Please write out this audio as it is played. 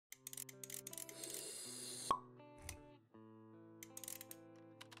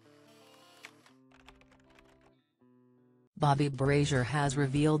Bobby Brazier has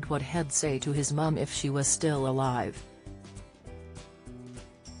revealed what he'd say to his mum if she was still alive.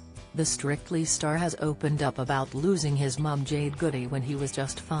 The Strictly star has opened up about losing his mum Jade Goody when he was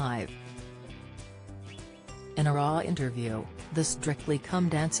just 5. In a Raw interview, the Strictly Come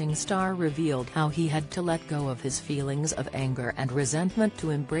Dancing star revealed how he had to let go of his feelings of anger and resentment to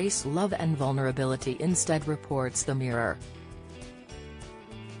embrace love and vulnerability instead, reports The Mirror.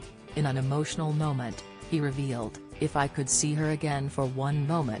 In an emotional moment, he revealed, "If I could see her again for one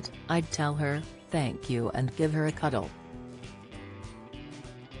moment, I'd tell her, thank you, and give her a cuddle."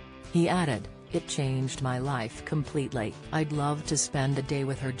 He added, "It changed my life completely. I'd love to spend a day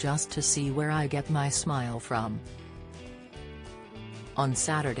with her just to see where I get my smile from." On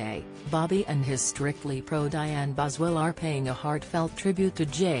Saturday, Bobby and his Strictly pro Diane Boswell are paying a heartfelt tribute to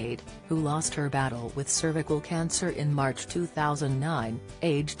Jade, who lost her battle with cervical cancer in March 2009,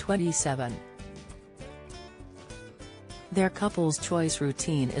 age 27. Their couple's choice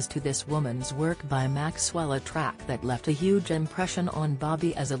routine is to This Woman's Work by Maxwell, a track that left a huge impression on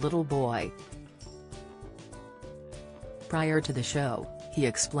Bobby as a little boy. Prior to the show, he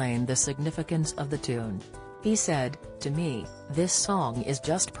explained the significance of the tune. He said, "To me, this song is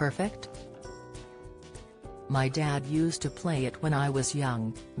just perfect. My dad used to play it when I was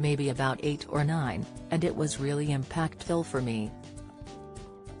young, maybe about 8 or 9, and it was really impactful for me.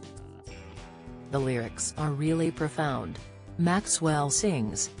 The lyrics are really profound. Maxwell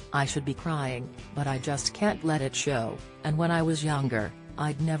sings, 'I should be crying, but I just can't let it show, and when I was younger,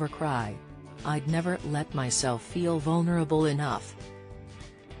 I'd never cry. I'd never let myself feel vulnerable enough.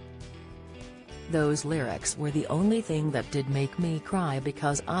 Those lyrics were the only thing that did make me cry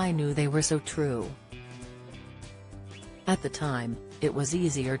because I knew they were so true. At the time, it was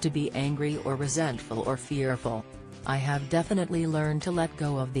easier to be angry or resentful or fearful. I have definitely learned to let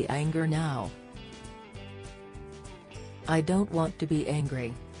go of the anger now. I don't want to be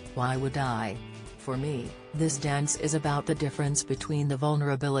angry. Why would I? For me, this dance is about the difference between the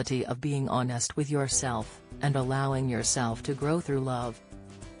vulnerability of being honest with yourself, and allowing yourself to grow through love.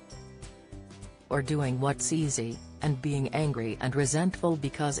 Or doing what's easy, and being angry and resentful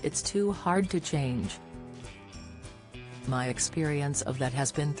because it's too hard to change. My experience of that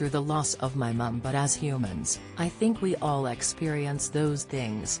has been through the loss of my mum, but as humans, I think we all experience those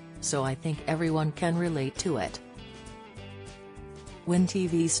things, so I think everyone can relate to it." When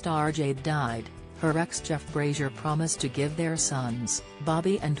TV star Jade died, her ex Jeff Brazier promised to give their sons,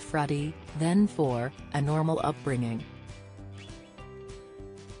 Bobby and Freddie, then 4, a normal upbringing.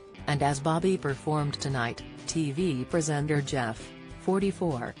 And as Bobby performed tonight, TV presenter Jeff,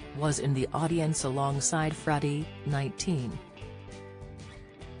 44, was in the audience alongside Freddie, 19.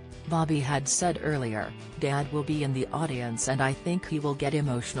 Bobby had said earlier, "Dad will be in the audience and I think he will get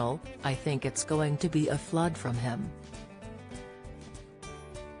emotional. I think it's going to be a flood from him.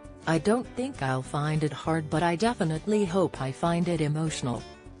 I don't think I'll find it hard, but I definitely hope I find it emotional.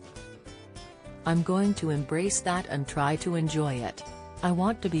 I'm going to embrace that and try to enjoy it. I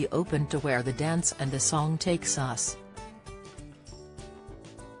want to be open to where the dance and the song takes us."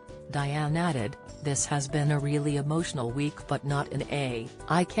 Diane added, "This has been a really emotional week, but not in a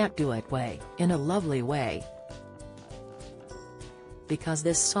I can't do it way, in a lovely way. Because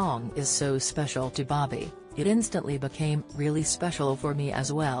this song is so special to Bobby, it instantly became really special for me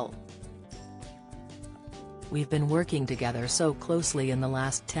as well. We've been working together so closely in the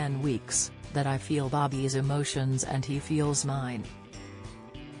last 10 weeks, that I feel Bobby's emotions and he feels mine.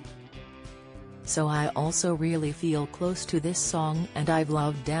 So I also really feel close to this song and I've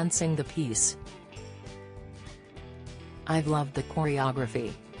loved dancing the piece. I've loved the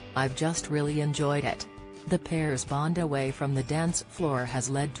choreography. I've just really enjoyed it. The pair's bond away from the dance floor has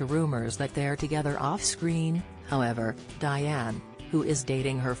led to rumors that they're together off-screen. However, Diane, who is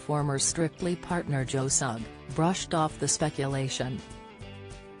dating her former Strictly partner Joe Sugg, brushed off the speculation.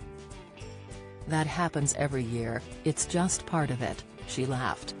 That happens every year, it's just part of it, she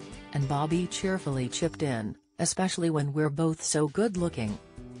laughed. And Bobby cheerfully chipped in, especially when we're both so good-looking.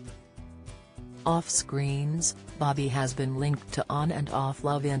 Off-screens, Bobby has been linked to on and off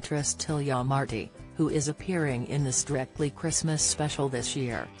love interest Talia Marty, who is appearing in the Strictly Christmas special this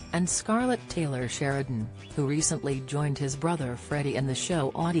year, and Scarlett Taylor Sheridan, who recently joined his brother Freddie in the show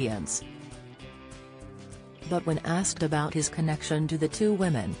audience. But when asked about his connection to the two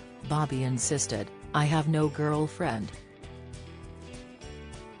women, Bobby insisted, "I have no girlfriend."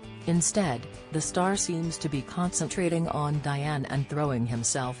 Instead, the star seems to be concentrating on Diane and throwing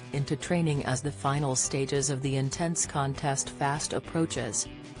himself into training as the final stages of the intense contest fast approaches.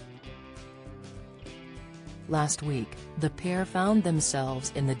 Last week, the pair found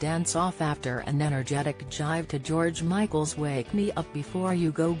themselves in the dance-off after an energetic jive to George Michael's "Wake Me Up Before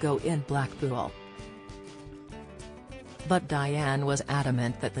You Go" in Blackpool. But Diane was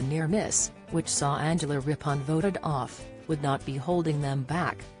adamant that the near miss, which saw Angela Rippon voted off, would not be holding them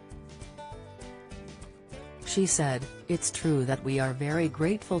back. She said, "It's true that we are very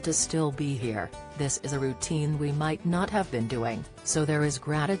grateful to still be here. This is a routine we might not have been doing, so there is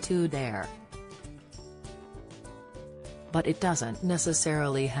gratitude there. But it doesn't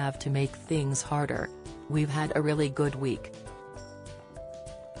necessarily have to make things harder. We've had a really good week."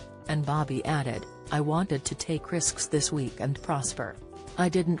 And Bobby added, "I wanted to take risks this week and prosper. I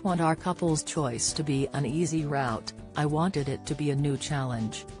didn't want our couple's choice to be an easy route, I wanted it to be a new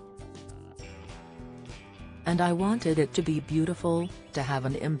challenge. And I wanted it to be beautiful, to have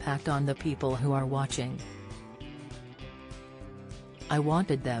an impact on the people who are watching. I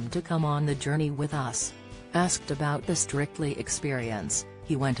wanted them to come on the journey with us." Asked about the Strictly experience,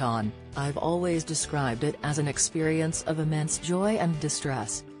 he went on, "I've always described it as an experience of immense joy and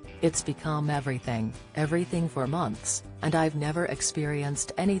distress. It's become everything for months, and I've never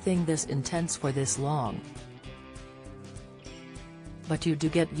experienced anything this intense for this long. But you do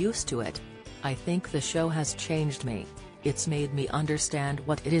get used to it. I think the show has changed me. It's made me understand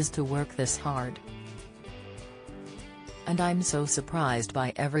what it is to work this hard. And I'm so surprised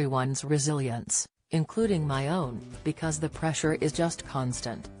by everyone's resilience, including my own, because the pressure is just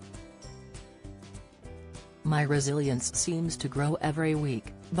constant. My resilience seems to grow every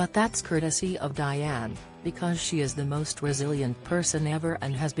week, but that's courtesy of Diane, because she is the most resilient person ever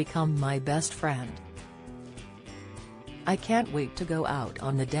and has become my best friend. I can't wait to go out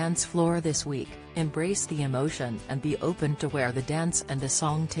on the dance floor this week, embrace the emotion and be open to where the dance and the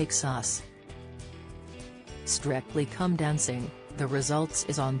song takes us." Strictly Come Dancing, the results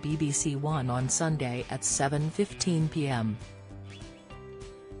is on BBC One on Sunday at 7:15 p.m.